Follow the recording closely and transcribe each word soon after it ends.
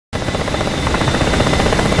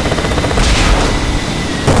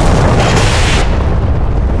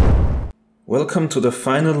Welcome to the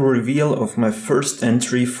final reveal of my first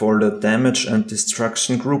entry for the Damage and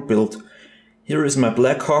Destruction group build. Here is my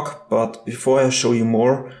Blackhawk, but before I show you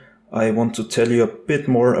more, I want to tell you a bit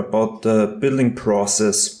more about the building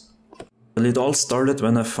process. Well, it all started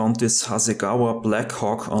when I found this Hasegawa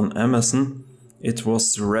Blackhawk on Amazon. It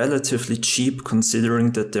was relatively cheap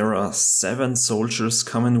considering that there are 7 soldiers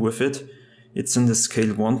coming with it. It's in the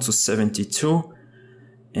scale 1 to 72.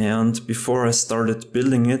 And before I started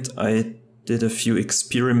building it, I did a few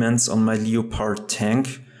experiments on my Leopard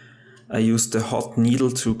tank. I used a hot needle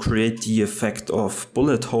to create the effect of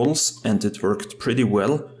bullet holes, and it worked pretty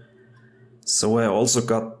well. So I also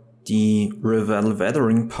got the Revell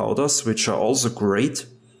weathering powders, which are also great.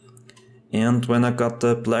 And when I got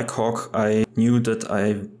the Blackhawk, I knew that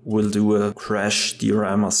I will do a crash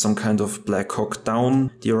diorama, some kind of Blackhawk down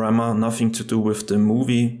diorama, nothing to do with the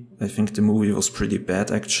movie. I think the movie was pretty bad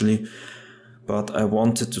actually. But I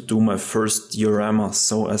wanted to do my first diorama,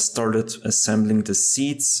 so I started assembling the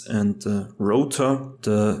seats and the rotor.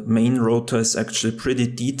 The main rotor is actually pretty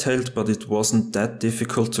detailed, but it wasn't that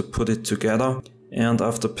difficult to put it together. And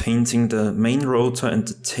after painting the main rotor and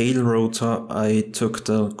the tail rotor, I took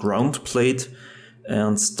the ground plate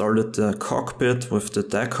and started the cockpit with the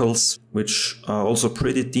decals, which are also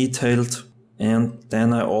pretty detailed. And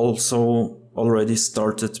then I also already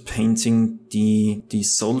started painting the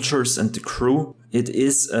soldiers and the crew. It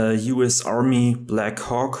is a US Army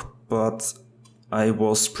Blackhawk, but I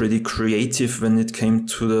was pretty creative when it came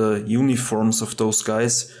to the uniforms of those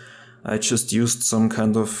guys. I just used some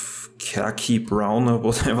kind of khaki brown or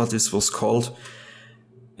whatever this was called.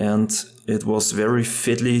 And it was very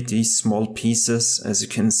fiddly, these small pieces. As you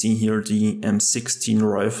can see here, the M16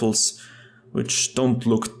 rifles, which don't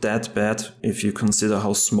look that bad if you consider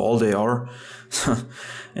how small they are.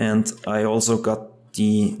 And I also got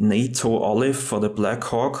the NATO olive for the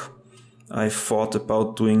Blackhawk. I thought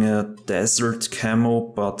about doing a desert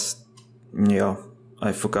camo, but yeah,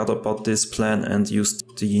 I forgot about this plan and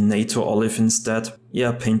used the NATO olive instead.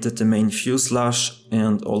 Yeah, painted the main fuselage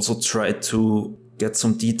and also tried to get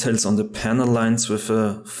some details on the panel lines with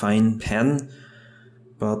a fine pen,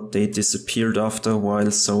 but they disappeared after a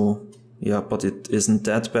while, so yeah, but it isn't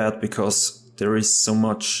that bad because there is so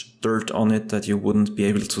much dirt on it that you wouldn't be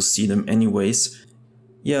able to see them anyways.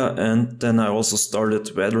 Yeah, and then I also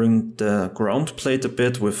started weathering the ground plate a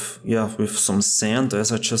bit with some sand,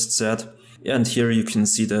 as I just said. And here you can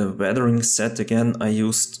see the weathering set again. I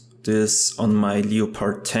used this on my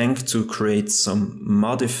Leopard tank to create some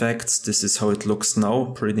mud effects. This is how it looks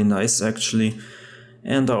now, pretty nice actually.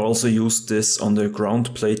 And I also used this on the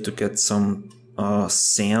ground plate to get some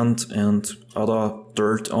sand and other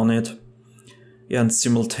dirt on it. Yeah, and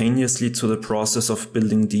simultaneously to the process of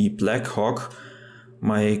building the Blackhawk,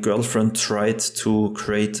 my girlfriend tried to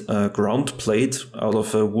create a ground plate out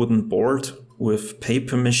of a wooden board with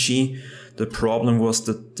paper mache. The problem was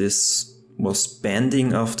that this was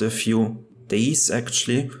bending after a few days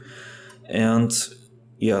actually, and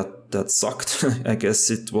yeah, that sucked. I guess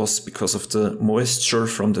it was because of the moisture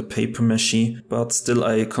from the paper mache, but still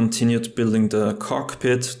I continued building the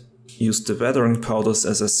cockpit, used the weathering powders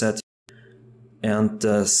as I said, and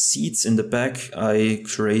the seats in the back I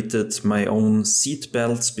created my own seat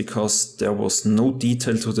belts because there was no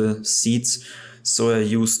detail to the seats, so I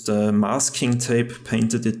used masking tape,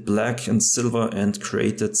 painted it black and silver and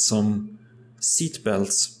created some seat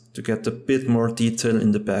belts to get a bit more detail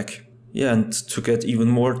in the back. Yeah, and to get even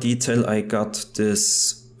more detail, I got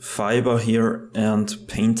this fiber here and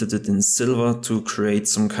painted it in silver to create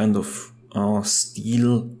some kind of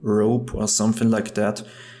steel rope or something like that,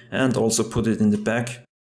 and also put it in the back.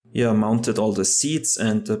 Yeah, mounted all the seats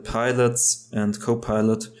and the pilots and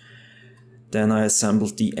co-pilot. Then I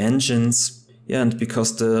assembled the engines. Yeah, and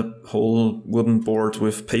because the whole wooden board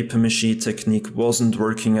with paper mache technique wasn't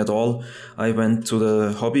working at all, I went to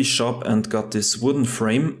the hobby shop and got this wooden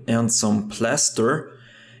frame and some plaster,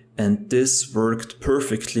 and this worked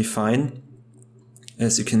perfectly fine.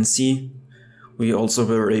 As you can see, we also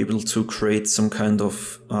were able to create some kind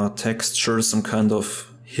of texture, some kind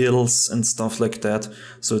of hills and stuff like that,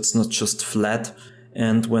 so it's not just flat.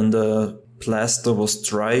 And when the plaster was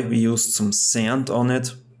dry, we used some sand on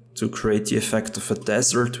it to create the effect of a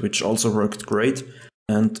desert, which also worked great.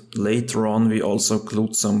 And later on we also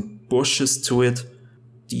glued some bushes to it.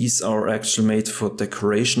 These are actually made for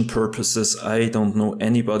decoration purposes. I don't know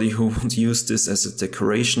anybody who would use this as a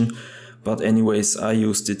decoration, but anyways, I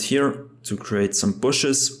used it here to create some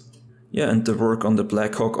bushes. Yeah, and the work on the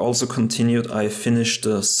Blackhawk also continued. I finished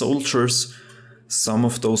the soldiers. Some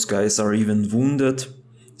of those guys are even wounded,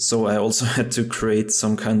 so I also had to create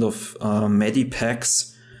some kind of medipacks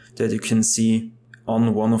that you can see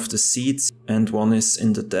on one of the seats, and one is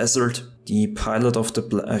in the desert. The pilot of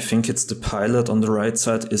I think it's the pilot on the right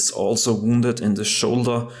side, is also wounded in the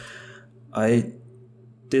shoulder. I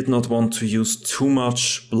did not want to use too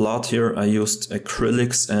much blood here. I used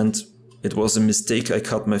acrylics and it was a mistake. I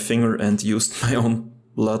cut my finger and used my own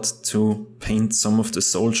blood to paint some of the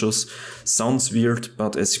soldiers. Sounds weird,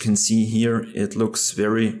 but as you can see here, it looks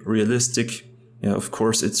very realistic. Yeah, of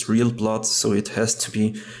course it's real blood, so it has to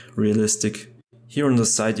be realistic. Here on the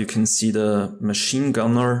side you can see the machine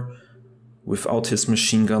gunner. Without his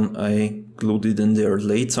machine gun, I glued it in there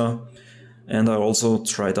later. And I also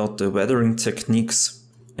tried out the weathering techniques.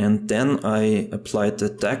 And then I applied the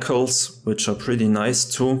decals, which are pretty nice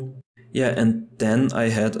too. Yeah, and then I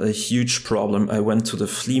had a huge problem. I went to the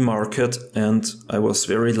flea market and I was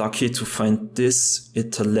very lucky to find this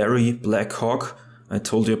Italeri Black Hawk. I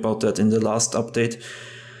told you about that in the last update.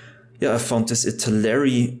 Yeah, I found this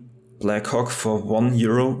Italeri Black Hawk for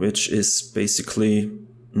 €1, which is basically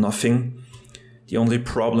nothing. The only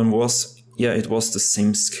problem was, yeah, it was the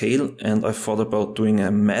same scale, and I thought about doing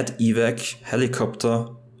a med evac helicopter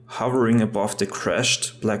hovering above the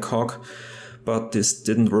crashed Black Hawk, but this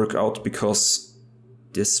didn't work out because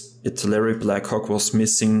this Italeri Black Hawk was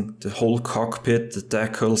missing the whole cockpit, the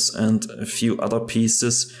decals and a few other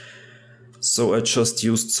pieces. So I just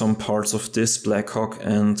used some parts of this Black Hawk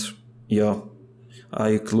and yeah,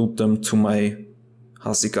 I glued them to my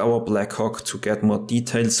Hasegawa Black Hawk to get more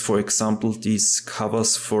details. For example, these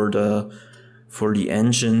covers for the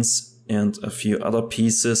engines and a few other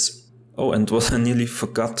pieces. Oh, and what I nearly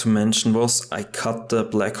forgot to mention was I cut the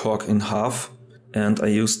Black Hawk in half and I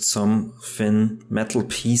used some thin metal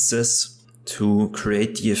pieces to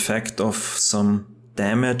create the effect of some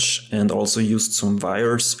damage and also used some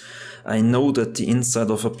wires. I know that the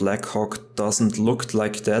inside of a Black Hawk doesn't look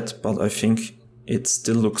like that, but I think it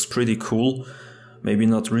still looks pretty cool. Maybe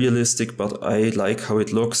not realistic, but I like how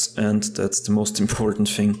it looks, and that's the most important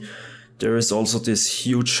thing. There is also this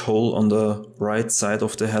huge hole on the right side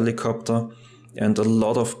of the helicopter and a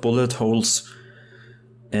lot of bullet holes.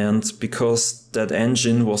 And because that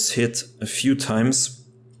engine was hit a few times,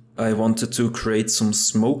 I wanted to create some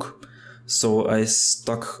smoke. So I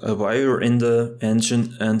stuck a wire in the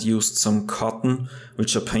engine and used some cotton,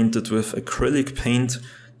 which I painted with acrylic paint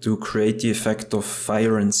to create the effect of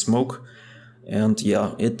fire and smoke. And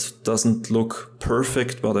yeah, it doesn't look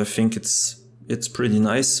perfect, but I think it's pretty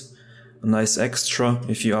nice. A nice extra,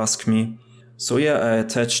 if you ask me. So yeah, I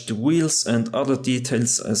attached the wheels and other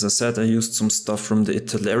details. As I said, I used some stuff from the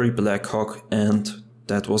Italeri Black Hawk, and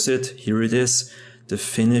that was it. Here it is, the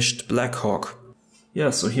finished Black Hawk.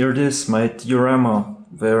 Yeah, so here it is, my diorama.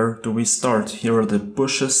 Where do we start? Here are the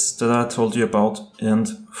bushes that I told you about, and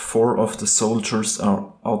 4 of the soldiers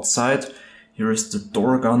are outside. Here is the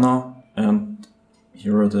door gunner, and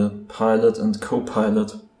here are the pilot and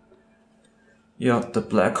co-pilot. Yeah, the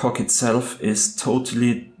Black Hawk itself is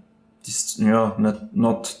totally,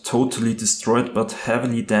 not totally destroyed, but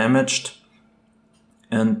heavily damaged.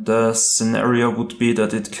 And the scenario would be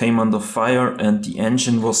that it came under fire and the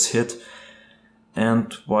engine was hit.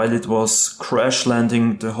 And while it was crash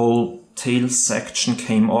landing, the whole tail section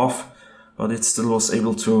came off, but it still was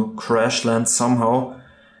able to crash land somehow.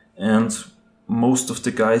 And most of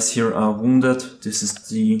the guys here are wounded. This is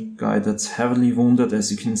the guy that's heavily wounded, as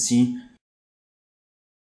you can see.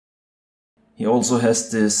 He also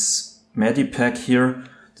has this medipack here.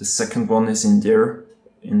 The second one is in there,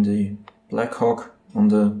 in the Black Hawk, on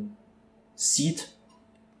the seat.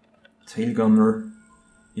 Tail gunner.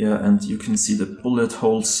 Yeah, and you can see the bullet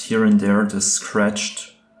holes here and there, the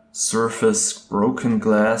scratched surface, broken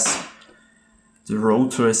glass. The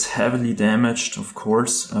rotor is heavily damaged, of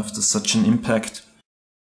course, after such an impact.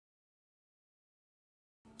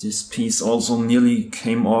 This piece also nearly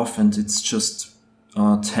came off and it's just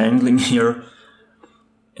tangling here.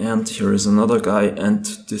 And here is another guy, and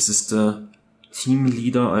this is the team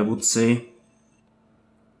leader, I would say,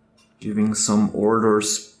 giving some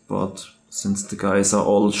orders, but since the guys are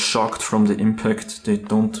all shocked from the impact, they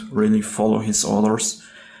don't really follow his orders.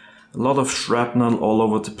 A lot of shrapnel all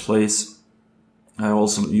over the place. I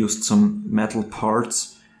also used some metal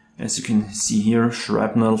parts. As you can see here,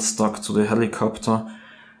 shrapnel stuck to the helicopter,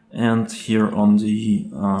 and here on the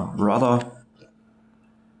rudder.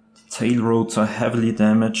 Tail rotor heavily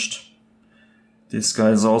damaged. This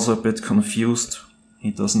guy is also a bit confused.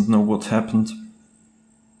 He doesn't know what happened.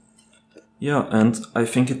 Yeah, and I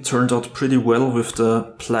think it turned out pretty well with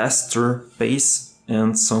the plaster base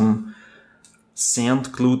and some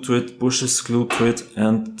sand glued to it, bushes glued to it,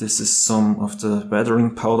 and this is some of the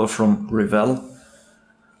weathering powder from Revell.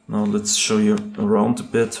 Now let's show you around a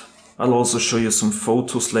bit. I'll also show you some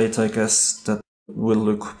photos later, I guess, that will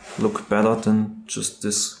look better than just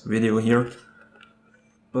this video here.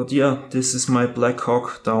 But yeah, this is my Black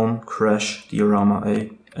Hawk Down Crash diorama. I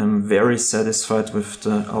am very satisfied with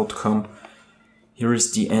the outcome. Here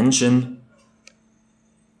is the engine.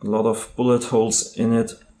 A lot of bullet holes in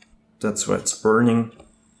it. That's why it's burning.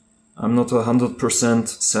 I'm not 100%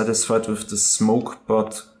 satisfied with the smoke,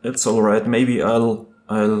 but it's alright. Maybe I'll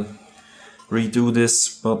redo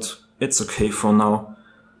this, but it's okay for now.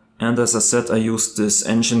 And as I said, I used this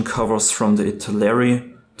engine covers from the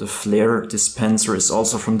Italeri. The flare dispenser is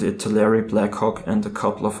also from the Italeri Black Hawk, and a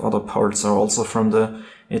couple of other parts are also from the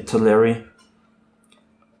Italeri.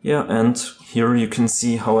 Yeah, and here you can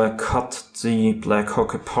see how I cut the Black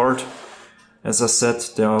Hawk apart. As I said,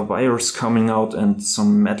 there are wires coming out and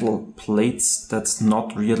some metal plates. That's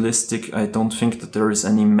not realistic. I don't think that there is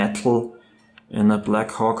any metal in a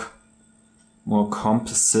Black Hawk. More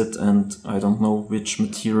composite and I don't know which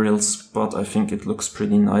materials, but I think it looks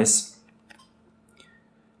pretty nice.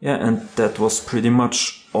 Yeah, and that was pretty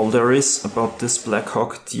much all there is about this Black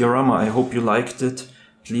Hawk diorama. I hope you liked it.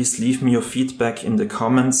 Please leave me your feedback in the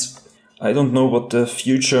comments. I don't know what the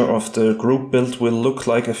future of the group build will look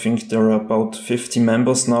like. I think there are about 50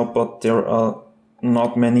 members now, but there are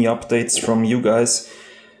not many updates from you guys.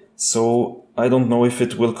 So I don't know if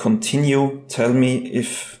it will continue. Tell me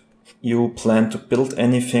if you plan to build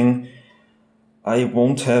anything. I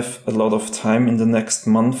won't have a lot of time in the next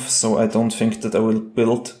month, so I don't think that I will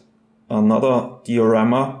build another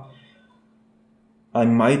diorama. I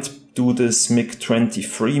might do this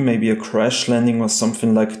MiG-23, maybe a crash landing or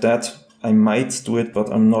something like that. I might do it,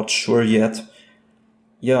 but I'm not sure yet.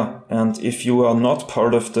 Yeah, and if you are not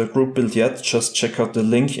part of the group build yet, just check out the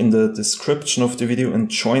link in the description of the video and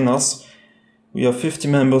join us. We are 50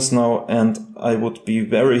 members now, and I would be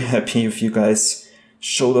very happy if you guys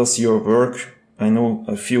showed us your work. I know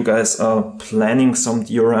a few guys are planning some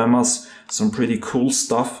dioramas, some pretty cool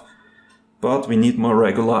stuff, but we need more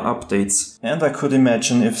regular updates. And I could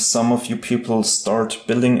imagine if some of you people start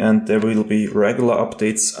building and there will be regular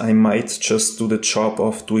updates, I might just do the job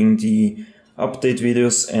of doing the update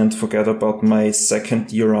videos and forget about my second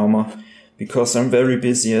diorama, because I'm very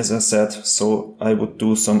busy, as I said, so I would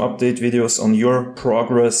do some update videos on your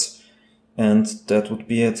progress and that would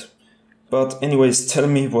be it. But anyways, tell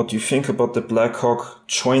me what you think about the Black Hawk,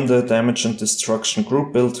 join the Damage and Destruction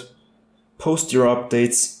group build, post your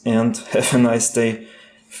updates and have a nice day.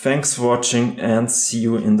 Thanks for watching and see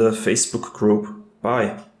you in the Facebook group.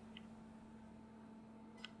 Bye.